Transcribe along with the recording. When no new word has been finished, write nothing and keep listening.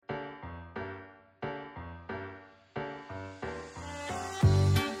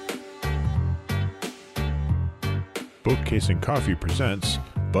Bookcase and Coffee presents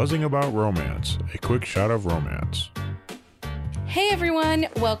Buzzing About Romance, a quick shot of romance. Hey everyone,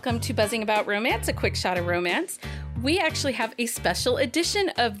 welcome to Buzzing About Romance, a quick shot of romance. We actually have a special edition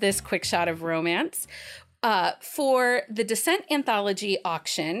of this quick shot of romance. For the Descent Anthology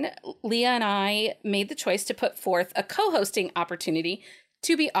auction, Leah and I made the choice to put forth a co-hosting opportunity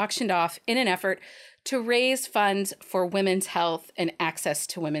to be auctioned off in an effort to raise funds for women's health and access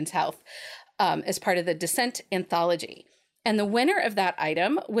to women's health as part of the Descent Anthology. And the winner of that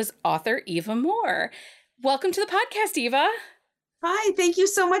item was author Eva Moore. Welcome to the podcast, Eva. Hi, thank you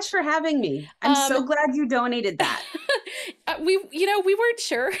so much for having me. I'm so glad you donated that. We weren't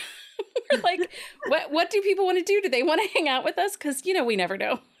sure. We're like, what do people want to do? Do they want to hang out with us? Because, we never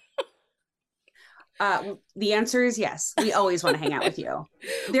know. The answer is yes. We always want to hang out with you.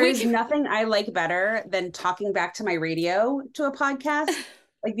 There is nothing I like better than talking back to my radio to a podcast.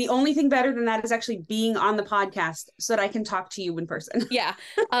 Like the only thing better than that is actually being on the podcast so that I can talk to you in person. Yeah.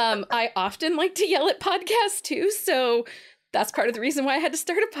 I often like to yell at podcasts too. So that's part of the reason why I had to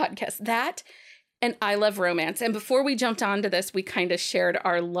start a podcast. That and I love romance. And before we jumped onto this, we kind of shared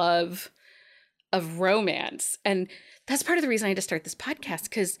our love of romance. And that's part of the reason I had to start this podcast,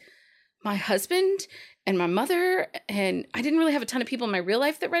 because my husband and my mother, and I didn't really have a ton of people in my real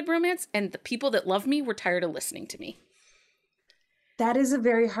life that read romance, and the people that love me were tired of listening to me. That is a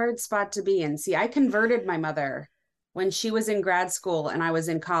very hard spot to be in. See, I converted my mother when she was in grad school and I was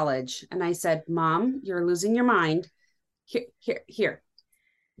in college. And I said, Mom, you're losing your mind. Here.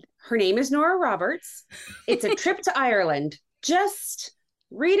 Her name is Nora Roberts. It's a trip to Ireland. Just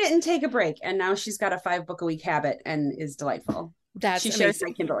read it and take a break. And now she's got a 5-book-a-week habit and is delightful. That's she amazing. shares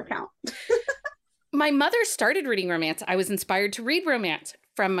my Kindle account. My mother started reading romance. I was inspired to read romance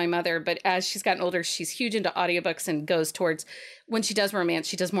from my mother, but as she's gotten older, she's huge into audiobooks and goes towards, when she does romance,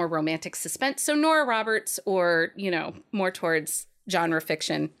 she does more romantic suspense. So Nora Roberts or, more towards genre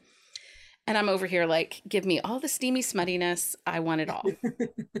fiction. And I'm over here like, give me all the steamy smuttiness. I want it all.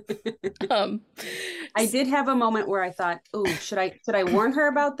 I did have a moment where I thought, oh, should I warn her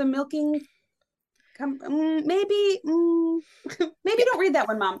about the milking? Maybe don't read that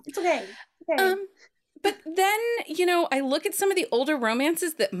one, Mom. It's okay. But then, I look at some of the older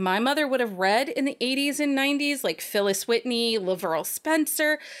romances that my mother would have read in the 80s and 90s, like Phyllis Whitney, Laverne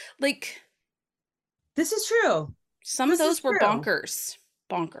Spencer. Like, this is true. Some of those were bonkers.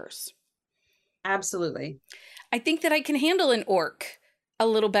 Absolutely. I think that I can handle an orc a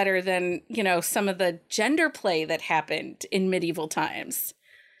little better than, some of the gender play that happened in medieval times.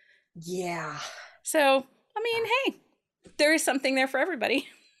 Yeah. So, hey, there is something there for everybody.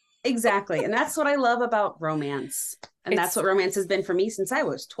 Exactly. And that's what I love about romance. And that's what romance has been for me since I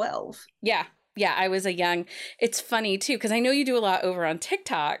was 12. Yeah. Yeah. I was it's funny too, because I know you do a lot over on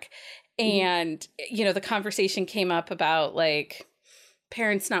TikTok. And, the conversation came up about like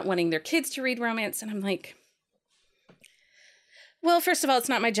parents not wanting their kids to read romance. And I'm like, well, first of all, it's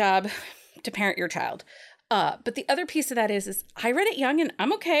not my job to parent your child. But the other piece of that is I read it young and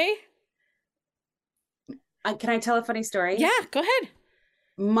I'm okay. Can I tell a funny story? Yeah, go ahead.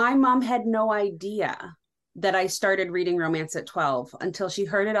 My mom had no idea that I started reading romance at 12 until she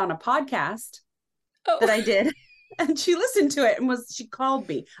heard it on a podcast that I did. And she listened to it and she called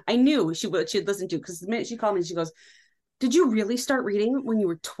me. I knew she'd listen to it because the minute she called me, she goes, did you really start reading when you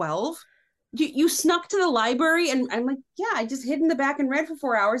were 12? You snuck to the library? And I'm like, yeah, I just hid in the back and read for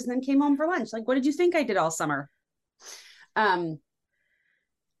 4 hours and then came home for lunch. Like, what did you think I did all summer? And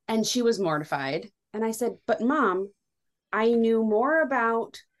she was mortified. And I said, but Mom, I knew more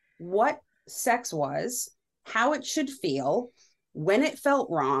about what sex was, how it should feel, when it felt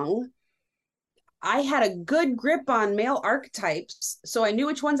wrong. I had a good grip on male archetypes, so I knew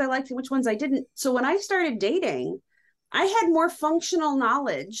which ones I liked and which ones I didn't. So when I started dating, I had more functional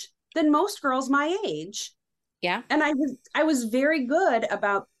knowledge than most girls my age. Yeah. And I was very good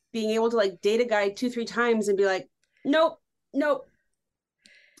about being able to like date a guy 2-3 times and be like, nope,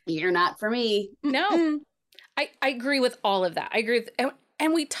 you're not for me. No. I agree with all of that. I agree with,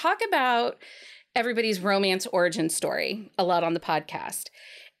 and we talk about everybody's romance origin story a lot on the podcast.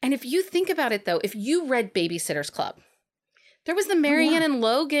 And if you think about it, though, if you read Babysitter's Club, there was the Marianne and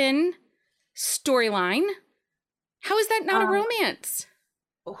Logan storyline. How is that not a romance?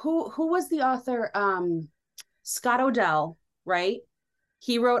 Who was the author? Scott Odell, right?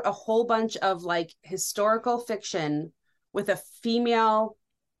 He wrote a whole bunch of like historical fiction with a female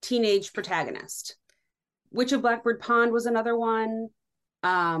teenage protagonist. Witch of Blackbird Pond was another one.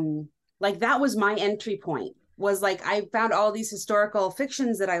 Like that was my entry point, was like I found all these historical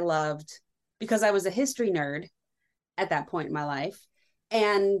fictions that I loved because I was a history nerd at that point in my life.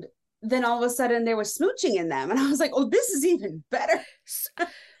 And then all of a sudden there was smooching in them. And I was like, oh, this is even better.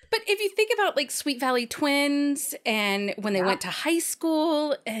 But if you think about like Sweet Valley Twins and when they went to high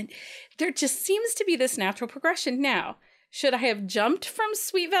school, and there just seems to be this natural progression. Now, should I have jumped from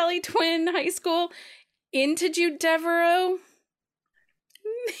Sweet Valley Twin high school into Jude Devereaux?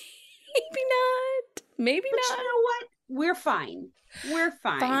 Maybe not. Maybe but not. You know what? We're fine. We're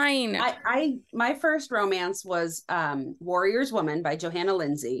fine. Fine. My first romance was Warrior's Woman by Johanna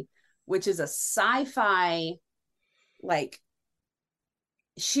Lindsey, which is a sci-fi, like,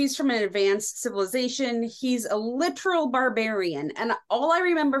 she's from an advanced civilization. He's a literal barbarian. And all I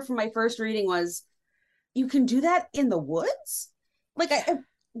remember from my first reading was, you can do that in the woods? Like,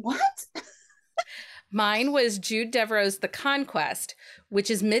 what? Mine was Jude Devereaux's The Conquest, which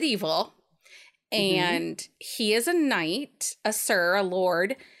is medieval. And he is a knight, a sir, a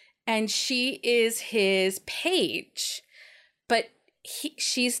lord, and she is his page. But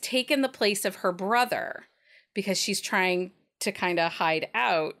she's taken the place of her brother because she's trying to kind of hide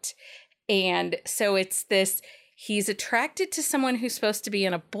out. And so it's this, he's attracted to someone who's supposed to be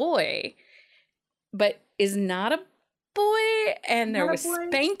in a boy, but is not a boy. And there was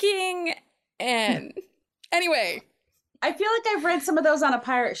spanking. And anyway. I feel like I've read some of those on a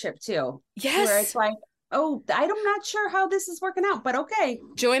pirate ship too. Yes. Where it's like, oh, I'm not sure how this is working out, but okay.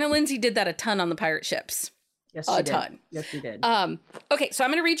 Joanna Lindsey did that a ton on the pirate ships. Yes, she did. A ton. Yes, she did. Okay, so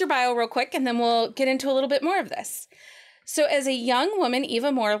I'm going to read your bio real quick, and then we'll get into a little bit more of this. So as a young woman,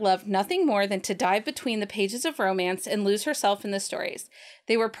 Eva Moore loved nothing more than to dive between the pages of romance and lose herself in the stories.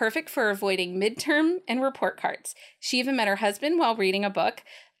 They were perfect for avoiding midterm and report cards. She even met her husband while reading a book.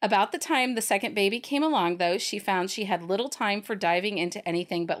 About the time the second baby came along, though, she found she had little time for diving into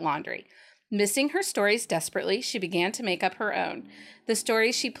anything but laundry. Missing her stories desperately, she began to make up her own. The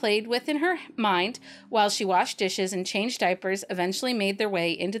stories she played with in her mind while she washed dishes and changed diapers eventually made their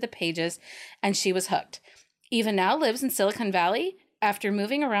way into the pages, and she was hooked. Eva now lives in Silicon Valley after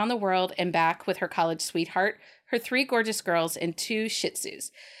moving around the world and back with her college sweetheart, her 3 gorgeous girls, and 2 Shih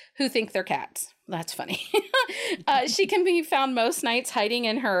Tzus, who think they're cats. That's funny. She can be found most nights hiding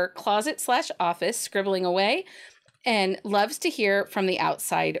in her closet/office, scribbling away, and loves to hear from the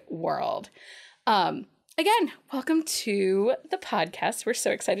outside world. Again, welcome to the podcast. We're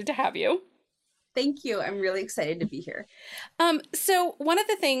so excited to have you. Thank you. I'm really excited to be here. So one of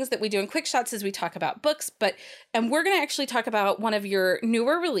the things that we do in Quick Shots is we talk about books, and we're going to actually talk about one of your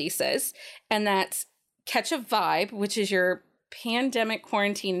newer releases, and that's Catch a Vibe, which is your pandemic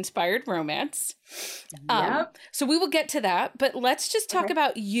quarantine inspired romance. Yep. So we will get to that, but let's just talk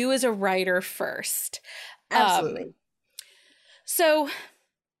about you as a writer first. Absolutely. So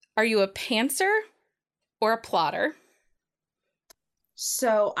are you a pantser or a plotter?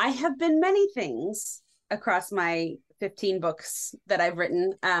 So I have been many things across my 15 books that I've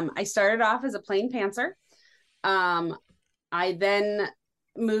written. I started off as a plain pantser. I then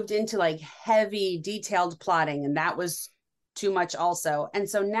moved into like heavy detailed plotting, and that was too much also. And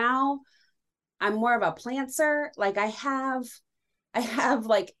so now I'm more of a plantser. Like I have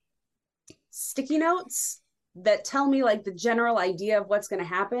like sticky notes that tell me like the general idea of what's going to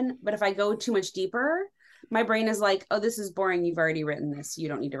happen. But if I go too much deeper, my brain is like, oh, this is boring. You've already written this. You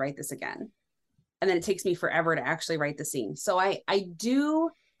don't need to write this again. And then it takes me forever to actually write the scene. So I do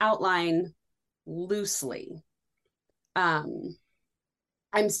outline loosely.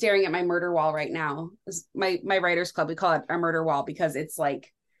 I'm staring at my murder wall right now. My writers club, we call it our murder wall because it's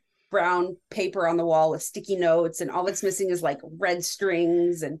like brown paper on the wall with sticky notes, and all it's missing is like red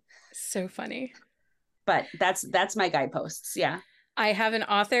strings. And so funny. But that's my guideposts. Yeah. I have an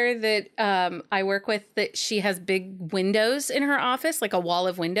author that I work with that she has big windows in her office, like a wall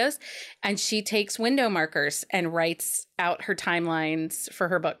of windows, and she takes window markers and writes out her timelines for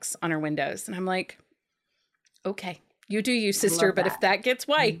her books on her windows. And I'm like, okay, you do you, sister, but if that gets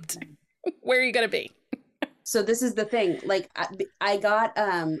wiped, where are you going to be? So this is the thing. Like I got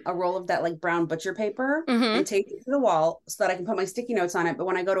a roll of that like brown butcher paper and taped it to the wall so that I can put my sticky notes on it. But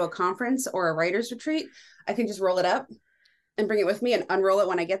when I go to a conference or a writer's retreat, I can just roll it up and bring it with me and unroll it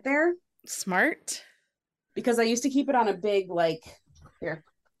when I get there. Smart. Because I used to keep it on a big, like, here.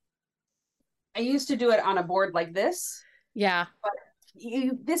 I used to do it on a board like this. Yeah. But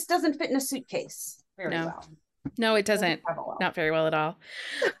this doesn't fit in a suitcase very well. No, it doesn't. Not very well at all.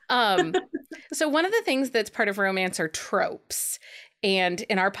 So one of the things that's part of romance are tropes. And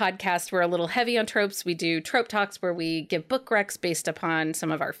in our podcast, we're a little heavy on tropes. We do trope talks where we give book recs based upon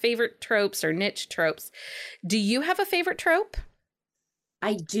some of our favorite tropes or niche tropes. Do you have a favorite trope?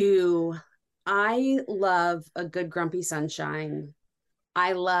 I do. I love a good grumpy sunshine.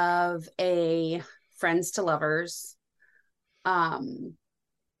 I love a friends to lovers. I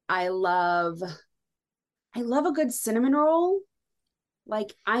I love a good cinnamon roll.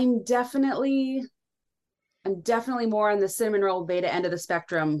 Like I'm definitely more on the cinnamon roll beta end of the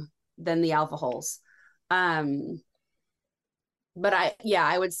spectrum than the alcohols. But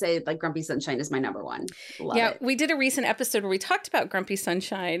I would say like Grumpy Sunshine is my number one. Love it. We did a recent episode where we talked about Grumpy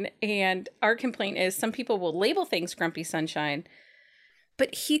Sunshine, and our complaint is some people will label things Grumpy Sunshine,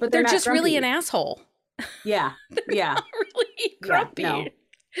 but they're just grumpy. Really an asshole. Yeah. Yeah. Not really grumpy. Yeah,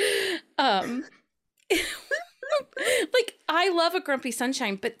 no. Like I love a Grumpy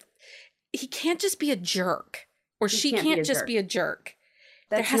Sunshine, but he can't just be a jerk, or she can't just be a jerk.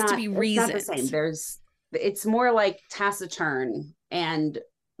 There has to be reasons. It's not the same. It's more like taciturn and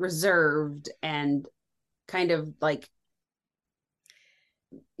reserved and kind of like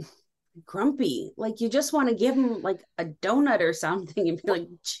grumpy. Like you just want to give him like a donut or something and be like,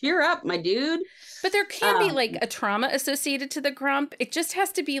 cheer up, my dude. But there can be like a trauma associated to the grump. It just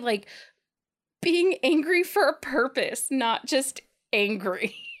has to be like being angry for a purpose, not just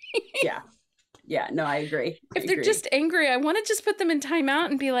angry. Yeah. Yeah. No, I agree. If they're just angry, I want to just put them in timeout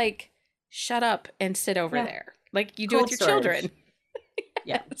and be like, shut up and sit over there. Like you do with your children.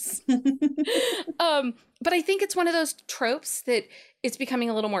 Yes. But I think it's one of those tropes that it's becoming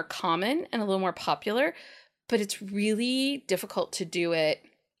a little more common and a little more popular, but it's really difficult to do it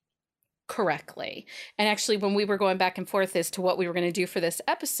correctly. And actually, when we were going back and forth as to what we were going to do for this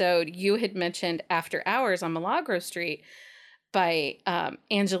episode, you had mentioned After Hours on Milagro Street by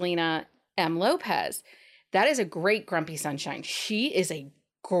Angelina M. Lopez. That is a great Grumpy Sunshine. She is a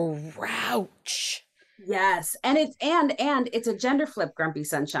grouch. Yes. And it's a gender flip Grumpy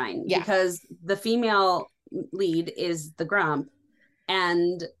Sunshine because the female lead is the grump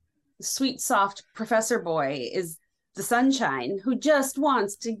and sweet, soft professor boy is the sunshine who just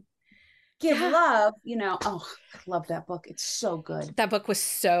wants to give love, you know. Oh, I love that book. It's so good. That book was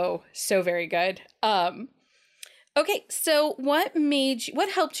so very good. Okay, so what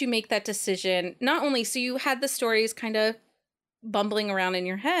helped you make that decision? Not only, so you had the stories kind of bumbling around in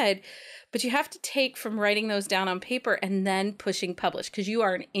your head, but you have to take from writing those down on paper and then pushing publish, because you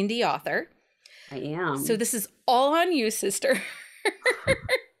are an indie author. I am. So this is all on you, sister.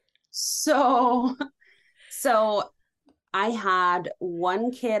 So I had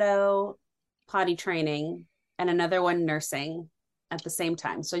one kiddo potty training and another one nursing at the same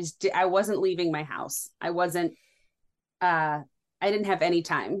time. So I wasn't leaving my house. I didn't have any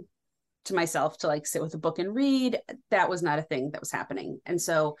time to myself to like sit with a book and read. That was not a thing that was happening. And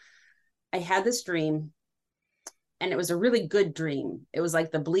so I had this dream, and it was a really good dream. It was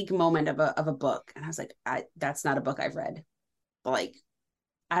like the bleak moment of a book. And I was like, that's not a book I've read. Like,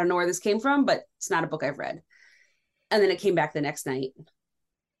 I don't know where this came from, but it's not a book I've read. And then it came back the next night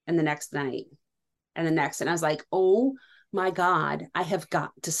and the next night and the next. And I was like, oh my God, I have got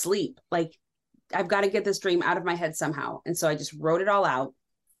to sleep. Like, I've got to get this dream out of my head somehow. And so I just wrote it all out,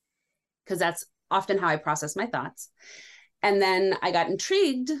 because that's often how I process my thoughts. And then I got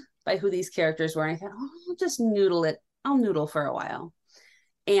intrigued by who these characters were. And I thought, oh, I'll just noodle it. I'll noodle for a while.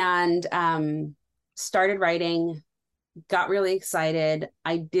 And started writing, got really excited.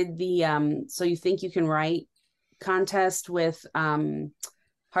 I did the So You Think You Can Write contest with Harlequin.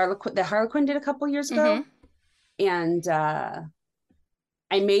 The Harlequin did a couple years ago. Mm-hmm. And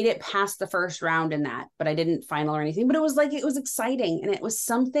I made it past the first round in that, but I didn't final or anything. But it was exciting. And it was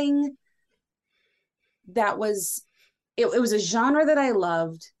something that was, it was a genre that I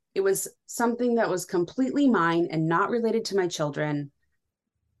loved. It was something that was completely mine and not related to my children.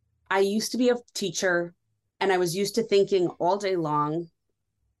 I used to be a teacher, and I was used to thinking all day long.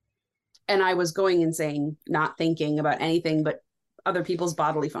 And I was going insane, not thinking about anything but other people's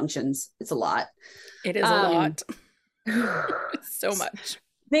bodily functions. It's a lot. It is a lot. So much.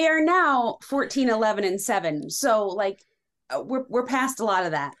 They are now 14, 11, and 7. So like we're past a lot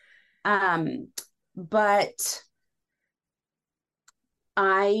of that. But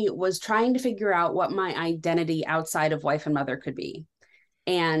I was trying to figure out what my identity outside of wife and mother could be.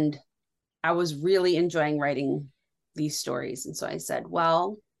 And I was really enjoying writing these stories. And so I said,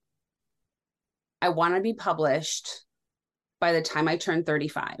 well, I want to be published by the time I turn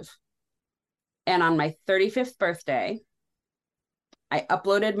 35. And on my 35th birthday, I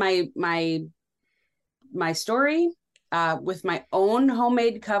uploaded my story with my own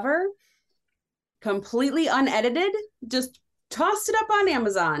homemade cover, completely unedited, just tossed it up on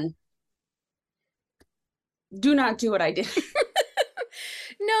Amazon. Do not do what I did.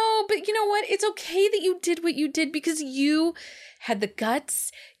 No, but you know what? It's okay that you did what you did, because you had the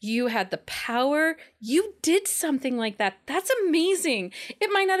guts, you had the power, you did something like that. That's amazing.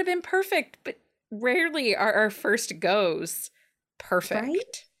 It might not have been perfect, but rarely are our first goes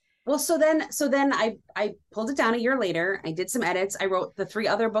perfect. Well, so then I pulled it down a year later. I did some edits. I wrote the 3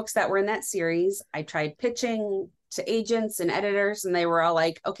 other books that were in that series. I tried pitching to agents and editors, and they were all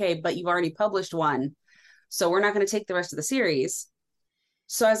like, okay, but you've already published one, so we're not going to take the rest of the series.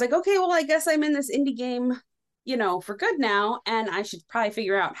 So I was like, okay, well, I guess I'm in this indie game, for good now, and I should probably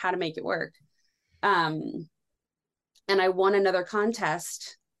figure out how to make it work. And I won another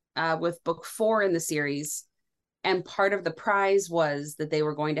contest with book 4 in the series, and part of the prize was that they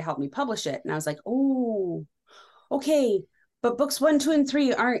were going to help me publish it. And I was like, oh, okay, but books 1, 2, and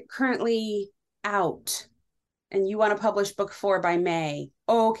 3 aren't currently out, and you want to publish book 4 by May.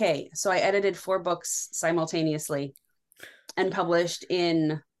 Oh, okay. So I edited 4 books simultaneously and published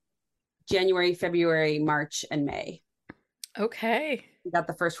in January, February, March, and May. Okay. We got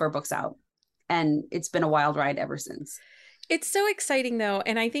the first 4 books out, and it's been a wild ride ever since. It's so exciting though.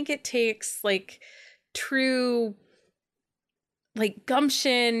 And I think it takes like true like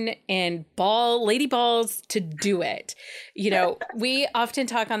gumption and lady balls to do it. We often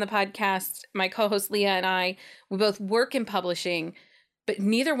talk on the podcast, my co-host Leah and I, we both work in publishing, but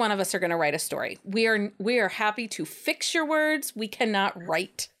neither one of us are going to write a story. We are happy to fix your words. We cannot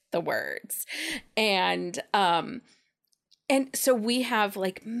write the words. And so we have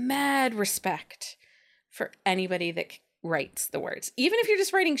like mad respect for anybody that writes the words, even if you're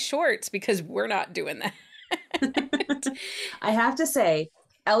just writing shorts, because we're not doing that. I have to say,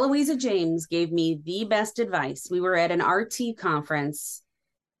 Eloisa James gave me the best advice. We were at an RT conference,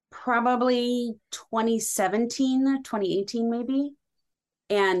 probably 2017, 2018, maybe.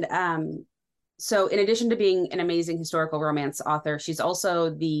 And so in addition to being an amazing historical romance author, she's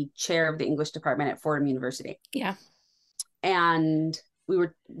also the chair of the English department at Fordham University. Yeah. And we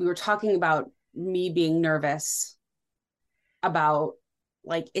were talking about me being nervous about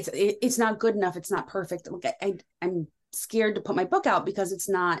like it's not good enough, it's not perfect. Like I'm scared to put my book out because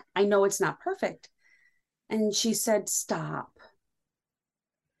I know it's not perfect. And she said, stop.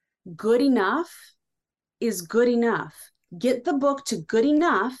 Good enough is good enough. Get the book to good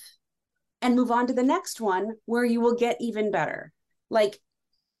enough and move on to the next one where you will get even better. Like,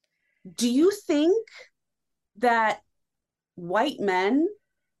 do you think that white men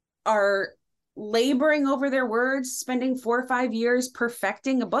are laboring over their words, spending 4 or 5 years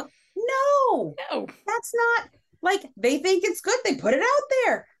perfecting a book? No, that's not, like, they think it's good, they put it out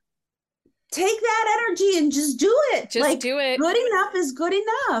there. Take that energy and just do it. Do it. Good enough is good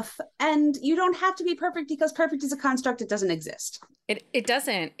enough. And you don't have to be perfect, because perfect is a construct. It doesn't exist. It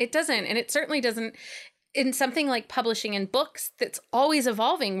doesn't. And it certainly doesn't in something like publishing in books that's always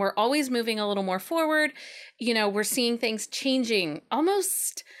evolving. We're always moving a little more forward. We're seeing things changing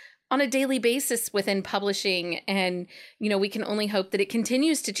almost on a daily basis within publishing. And, we can only hope that it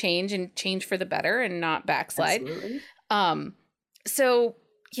continues to change and change for the better and not backslide. Absolutely. So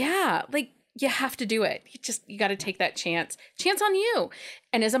yeah, like you have to do it. You got to take that chance on you.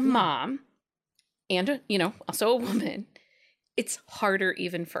 And as a mom and, also a woman, it's harder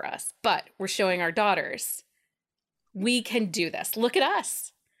even for us, but we're showing our daughters we can do this. Look at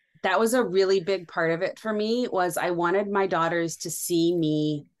us. That was a really big part of it for me, was I wanted my daughters to see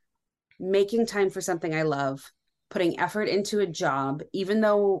me making time for something I love, putting effort into a job, even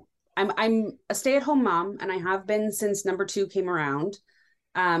though I'm a stay-at-home mom, and I have been since number 2 came around.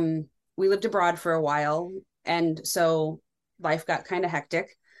 We lived abroad for a while, and so life got kind of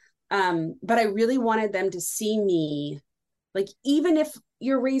hectic. But I really wanted them to see me, like, even if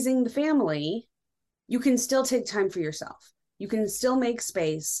you're raising the family, you can still take time for yourself. You can still make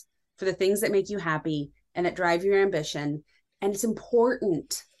space for the things that make you happy and that drive your ambition. And it's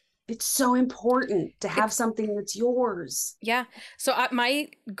important. It's so important to have something that's yours. Yeah. So my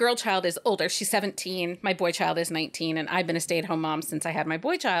girl child is older. She's 17. My boy child is 19. And I've been a stay-at-home mom since I had my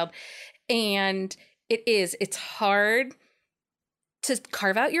boy child. And it's hard to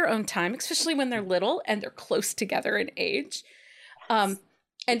carve out your own time, especially when they're little and they're close together in age. Yes.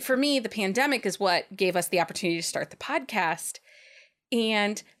 And for me, the pandemic is what gave us the opportunity to start the podcast.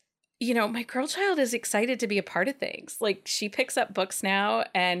 And, my girl child is excited to be a part of things. Like, she picks up books now,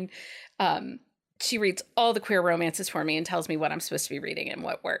 and she reads all the queer romances for me and tells me what I'm supposed to be reading and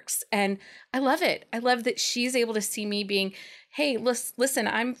what works. And I love it. I love that she's able to see me being, hey, listen,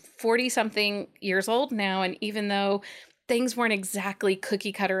 I'm 40-something years old now. And even though things weren't exactly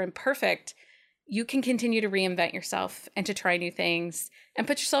cookie cutter and perfect, you can continue to reinvent yourself and to try new things and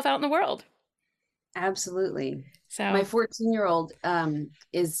put yourself out in the world. Absolutely. So my 14-year-old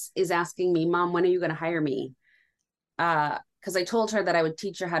is asking me, Mom, when are you going to hire me? Because I told her that I would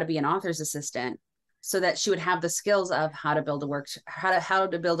teach her how to be an author's assistant, so that she would have the skills of how to build how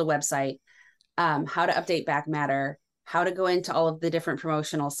to build a website, how to update back matter, how to go into all of the different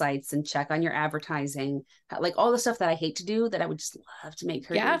promotional sites and check on your advertising, like all the stuff that I hate to do that I would just love to make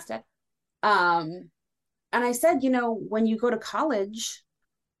her do instead. And I said, when you go to college,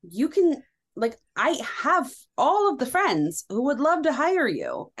 you can, like, I have all of the friends who would love to hire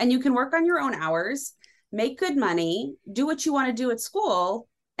you, and you can work on your own hours, make good money, do what you want to do at school,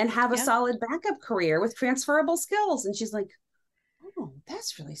 and have a solid backup career with transferable skills. And she's like, oh,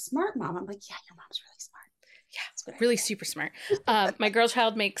 that's really smart, Mom. I'm like, yeah, your mom's really smart. Yeah, really super smart. My girl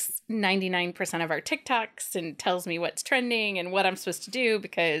child makes 99% of our TikToks and tells me what's trending and what I'm supposed to do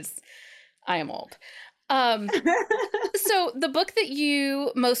because I am old. So the book that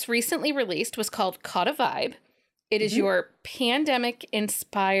you most recently released was called Caught a Vibe. It is your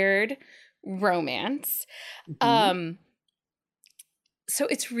pandemic-inspired romance. So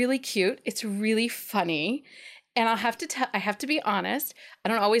it's really cute. It's really funny. And I have to be honest, I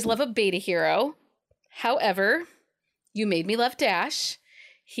don't always love a beta hero. However, you made me love Dash.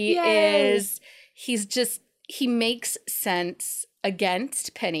 He makes sense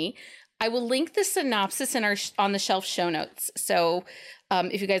against Penny. I will link the synopsis in our on the shelf show notes. So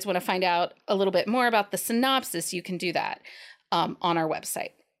if you guys want to find out a little bit more about the synopsis, you can do that on our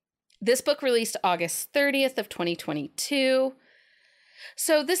website. This book released August 30th of 2022.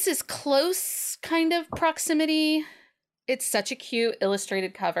 So this is close kind of proximity. It's such a cute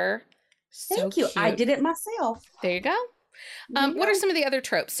illustrated cover. Thank you. I did it myself. There you go. What are some of the other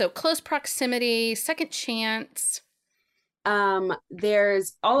tropes? So close proximity, second chance.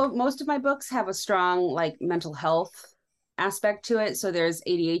 There's most of my books have a strong like mental health aspect to it. So there's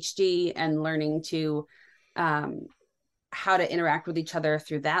ADHD and learning to how to interact with each other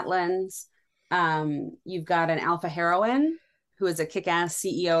through that lens. You've got an alpha heroine who is a kick-ass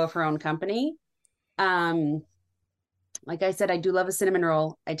CEO of her own company. Like I said, I do love a cinnamon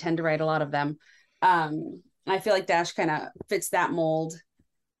roll. I tend to write a lot of them. I feel like Dash kind of fits that mold.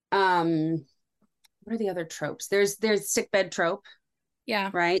 What are the other tropes? There's sickbed trope.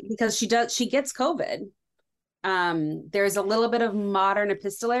 Yeah. Right. Because she gets COVID. There's a little bit of modern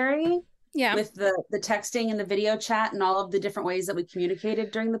epistolary. Yeah. With the texting and the video chat and all of the different ways that we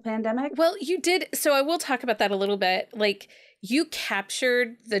communicated during the pandemic. Well, you did. So I will talk about that a little bit. Like you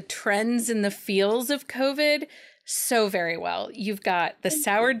captured the trends and the feels of COVID so very well. You've got the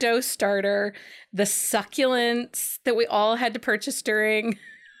sourdough starter, the succulents that we all had to purchase during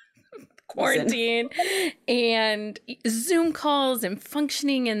quarantine, and Zoom calls and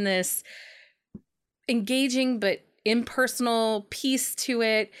functioning in this engaging but impersonal piece to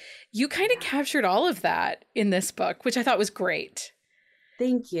it. You kind of captured all of that in this book, which I thought was great.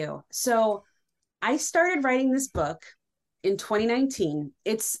 Thank you. So I started writing this book in 2019.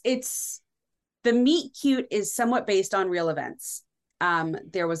 It's the meet cute is somewhat based on real events.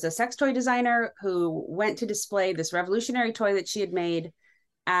 There was a sex toy designer who went to display this revolutionary toy that she had made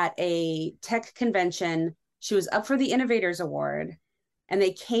at a tech convention. She was up for the Innovators Award, and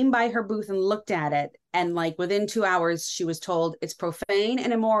they came by her booth and looked at it. And like within 2 hours, she was told it's profane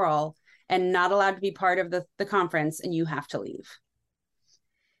and immoral and not allowed to be part of the conference, and you have to leave.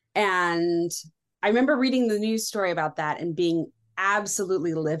 And I remember reading the news story about that and being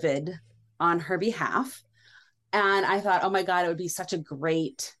absolutely livid on her behalf. And I thought, oh my God, it would be such a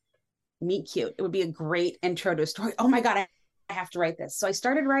great meet cute. It would be a great intro to a story. Oh my God, I have to write this. So I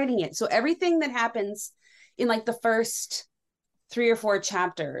started writing it. So everything that happens in like the first 3 or 4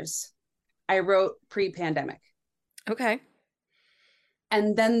 chapters, I wrote pre-pandemic. Okay.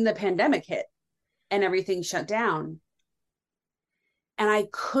 And then the pandemic hit and everything shut down. And I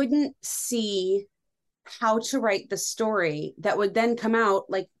couldn't see how to write the story that would then come out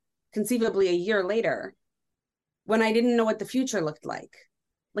like conceivably a year later when I didn't know what the future looked like.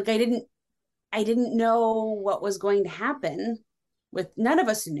 Like I didn't know what was going to happen. With none of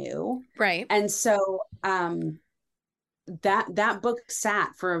us knew. Right. And so that book sat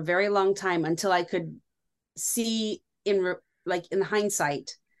for a very long time until I could see in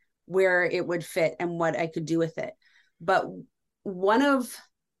hindsight where it would fit and what I could do with it. But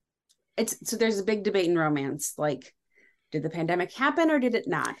so there's a big debate in romance, like, did the pandemic happen or did it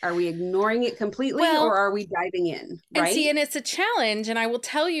not? Are we ignoring it completely or are we diving in? Right. And it's a challenge. And I will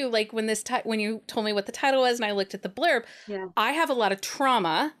tell you, like when you told me what the title was and I looked at the blurb, I have a lot of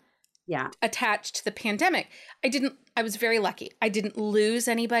trauma attached to the pandemic. I was very lucky. I didn't lose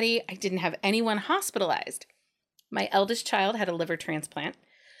anybody. I didn't have anyone hospitalized. My eldest child had a liver transplant.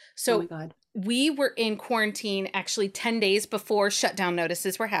 So oh my God. We were in quarantine actually 10 days before shutdown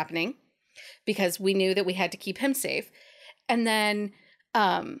notices were happening because we knew that we had to keep him safe. And then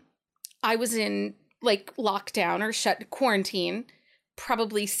I was in like lockdown or quarantine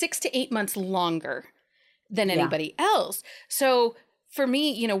probably 6 to 8 months longer than anybody else. So for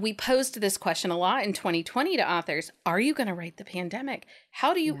me, you know, we posed this question a lot in 2020 to authors. Are you going to write the pandemic?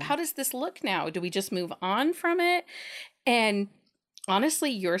 How does this look now? Do we just move on from it? And honestly,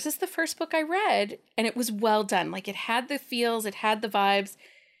 yours is the first book I read, and it was well done. Like, it had the feels, it had the vibes.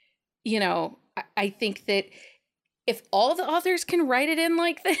 You know, I think that if all the authors can write it in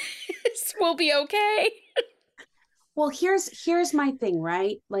like this, we'll be okay. Well, here's my thing,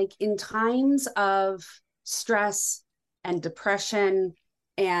 right? Like, in times of stress and depression,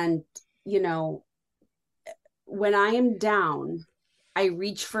 and, you know, when I am down, I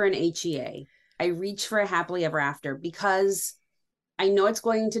reach for an HEA. I reach for a happily ever after, because I know it's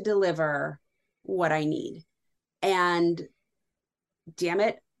going to deliver what I need. And damn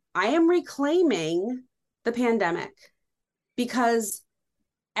it, I am reclaiming the pandemic, because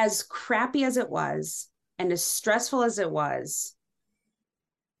as crappy as it was and as stressful as it was,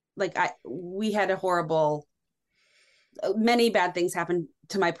 like, we had a horrible, many bad things happened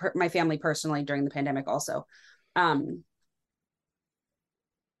to my family personally during the pandemic also.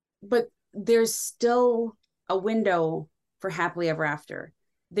 But there's still a window for happily ever after.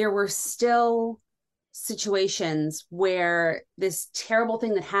 There were still situations where this terrible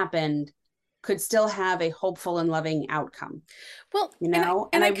thing that happened could still have a hopeful and loving outcome. Well, you know,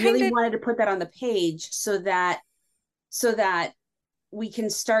 and I really wanted to put that on the page so that we can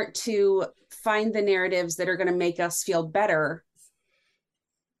start to find the narratives that are going to make us feel better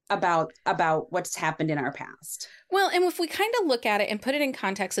about what's happened in our past. Well, and if we kind of look at it and put it in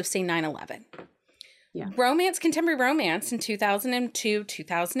context of, say, 9/11, yeah, contemporary romance in 2002,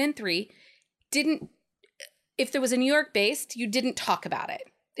 2003 didn't, if there was a New York based, you didn't talk about it.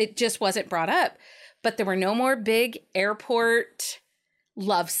 It just wasn't brought up. But there were no more big airport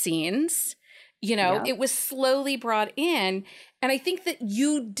love scenes. You know, yeah. It was slowly brought in. And I think that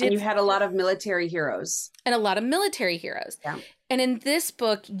you had a lot of military heroes. And a lot of military heroes. Yeah. And in this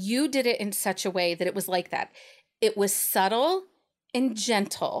book, you did it in such a way that it was like that. It was subtle and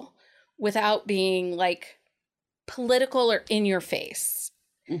gentle without being like political or in your face.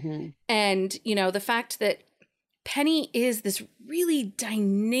 Mm-hmm. And, you know, the fact that Penny is this really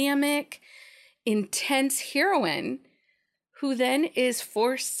dynamic, intense heroine who then is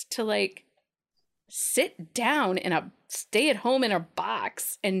forced to like sit down stay at home in a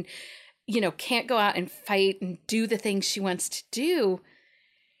box and, you know, can't go out and fight and do the things she wants to do.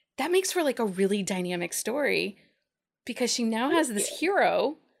 That makes for like a really dynamic story, because she now has this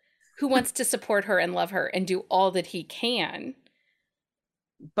hero who wants to support her and love her and do all that he can.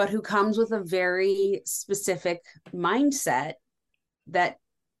 But who comes with a very specific mindset that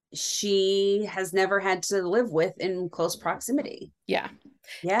she has never had to live with in close proximity. Yeah.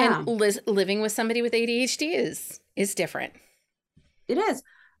 Yeah. And living with somebody with ADHD is different. It is.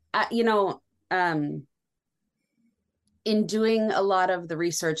 You know, in doing a lot of the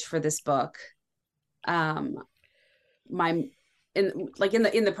research for this book, in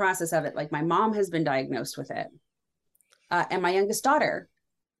the process of it, like, my mom has been diagnosed with it. And my youngest daughter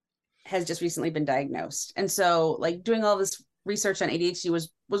has just recently been diagnosed. And so, like, doing all this research on ADHD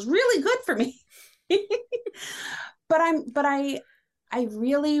was really good for me. But I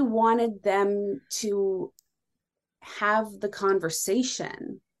really wanted them to have the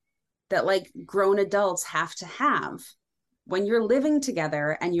conversation that, like, grown adults have to have when you're living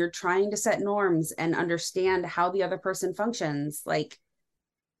together and you're trying to set norms and understand how the other person functions. Like,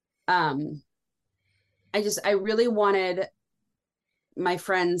 I really wanted my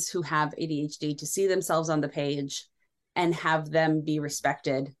friends who have ADHD to see themselves on the page and have them be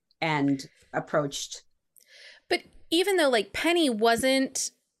respected and approached. But even though, like, Penny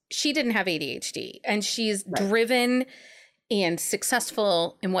she didn't have ADHD, and she's driven and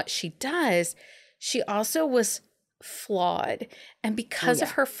successful in what she does, she also was flawed. And because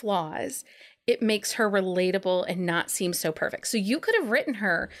of her flaws, it makes her relatable and not seem so perfect. So you could have written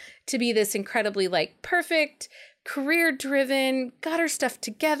her to be this incredibly, like, perfect, career-driven, got her stuff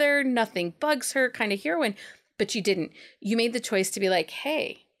together, nothing bugs her kind of heroine, but you didn't. You made the choice to be like,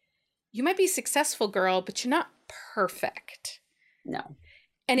 hey, you might be successful, girl, but you're not perfect. No.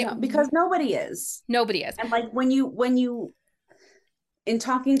 And because nobody is. Nobody is. And, like, when you in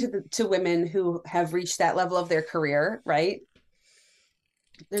talking to women who have reached that level of their career, right?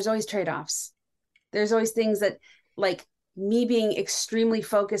 There's always trade-offs. There's always things that, like, me being extremely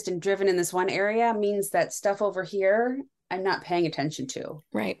focused and driven in this one area means that stuff over here I'm not paying attention to.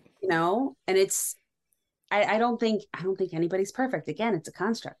 Right. You know, and I don't think anybody's perfect. Again, it's a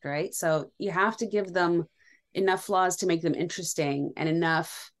construct, right? So you have to give them enough flaws to make them interesting and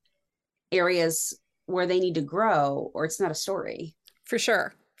enough areas where they need to grow, or it's not a story. For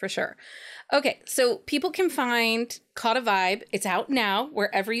sure. For sure. Okay, so people can find Caught a Vibe. It's out now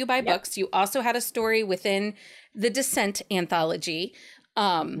wherever you buy books. You also had a story within the Descent anthology.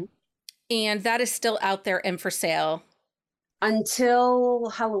 And that is still out there and for sale.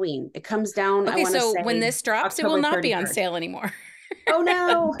 Until Halloween. It comes down. Okay, so when this drops, October it will not 33rd. Be on sale anymore. Oh,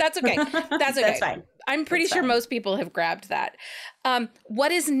 no. That's okay. That's okay. That's fine. I'm pretty sure most people have grabbed that.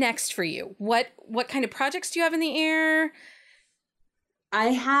 What is next for you? What kind of projects do you have in the air? I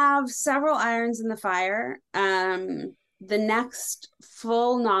have several irons in the fire. The next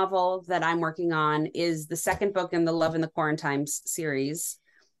full novel that I'm working on is the second book in the Love in the Quarantines series.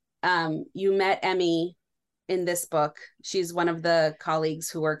 You met Emmy in this book. She's one of the colleagues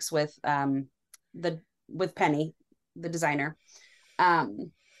who works with Penny, the designer.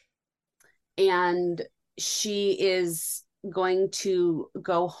 And she is going to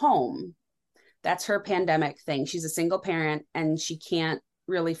go home. That's her pandemic thing. She's a single parent and she can't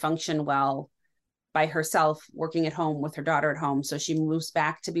really function well by herself working at home with her daughter at home. So she moves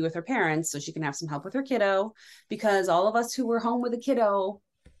back to be with her parents so she can have some help with her kiddo, because all of us who were home with a kiddo,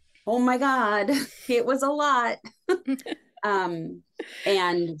 oh my God, it was a lot.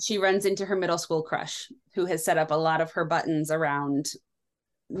 And she runs into her middle school crush who has set up a lot of her buttons around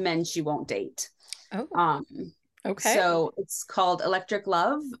men she won't date. Oh. Okay. So it's called Electric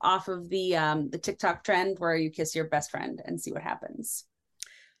Love, off of the TikTok trend where you kiss your best friend and see what happens.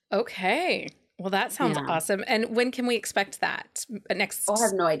 Okay. Well, that sounds awesome. And when can we expect that? Next? Oh, I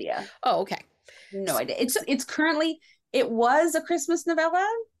have no idea. Oh, okay. No idea. It's currently, it was a Christmas novella.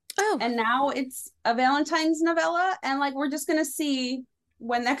 Oh. And now it's a Valentine's novella. And like, we're just going to see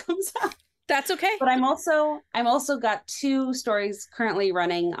when that comes out. That's okay. But I'm also got 2 stories currently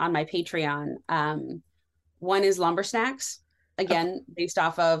running on my Patreon. One is Lumber Snacks, again, based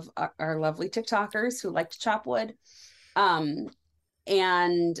off of our lovely TikTokers who like to chop wood. And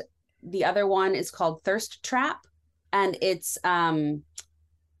the other one is called Thirst Trap. And it's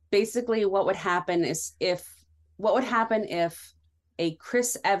basically what would happen if a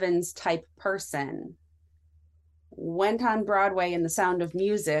Chris Evans type person went on Broadway in The Sound of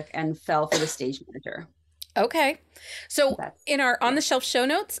Music and fell for the stage manager. Okay. So in our On the Shelf show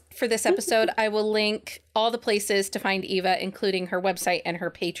notes for this episode, I will link all the places to find Eva, including her website and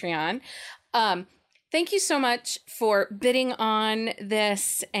her Patreon. Thank you so much for bidding on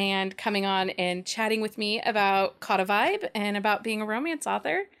this and coming on and chatting with me about Caught a Vibe and about being a romance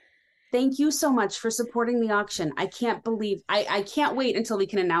author. Thank you so much for supporting the auction. I can't believe, I can't wait until we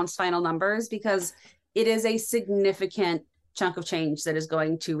can announce final numbers, because it is a significant chunk of change that is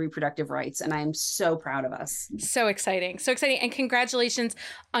going to reproductive rights. And I am so proud of us. So exciting. So exciting. And congratulations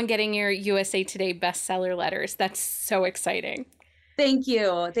on getting your USA Today bestseller letters. That's so exciting. Thank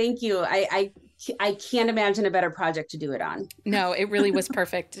you. Thank you. I can't imagine a better project to do it on. No, it really was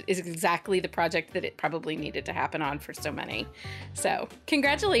perfect. It's exactly the project that it probably needed to happen on for so many. So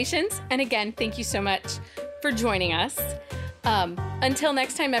congratulations. And again, thank you so much for joining us. Until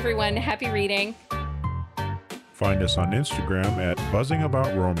next time, everyone, happy reading. Find us on Instagram at Buzzing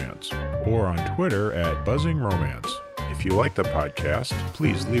About Romance or on Twitter at Buzzing Romance. If you like the podcast,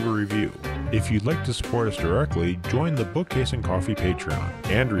 please leave a review. If you'd like to support us directly, join the Bookcase and Coffee Patreon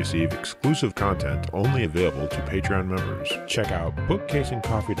and receive exclusive content only available to Patreon members. Check out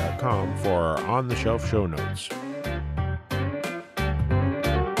bookcaseandcoffee.com for our on-the-shelf show notes.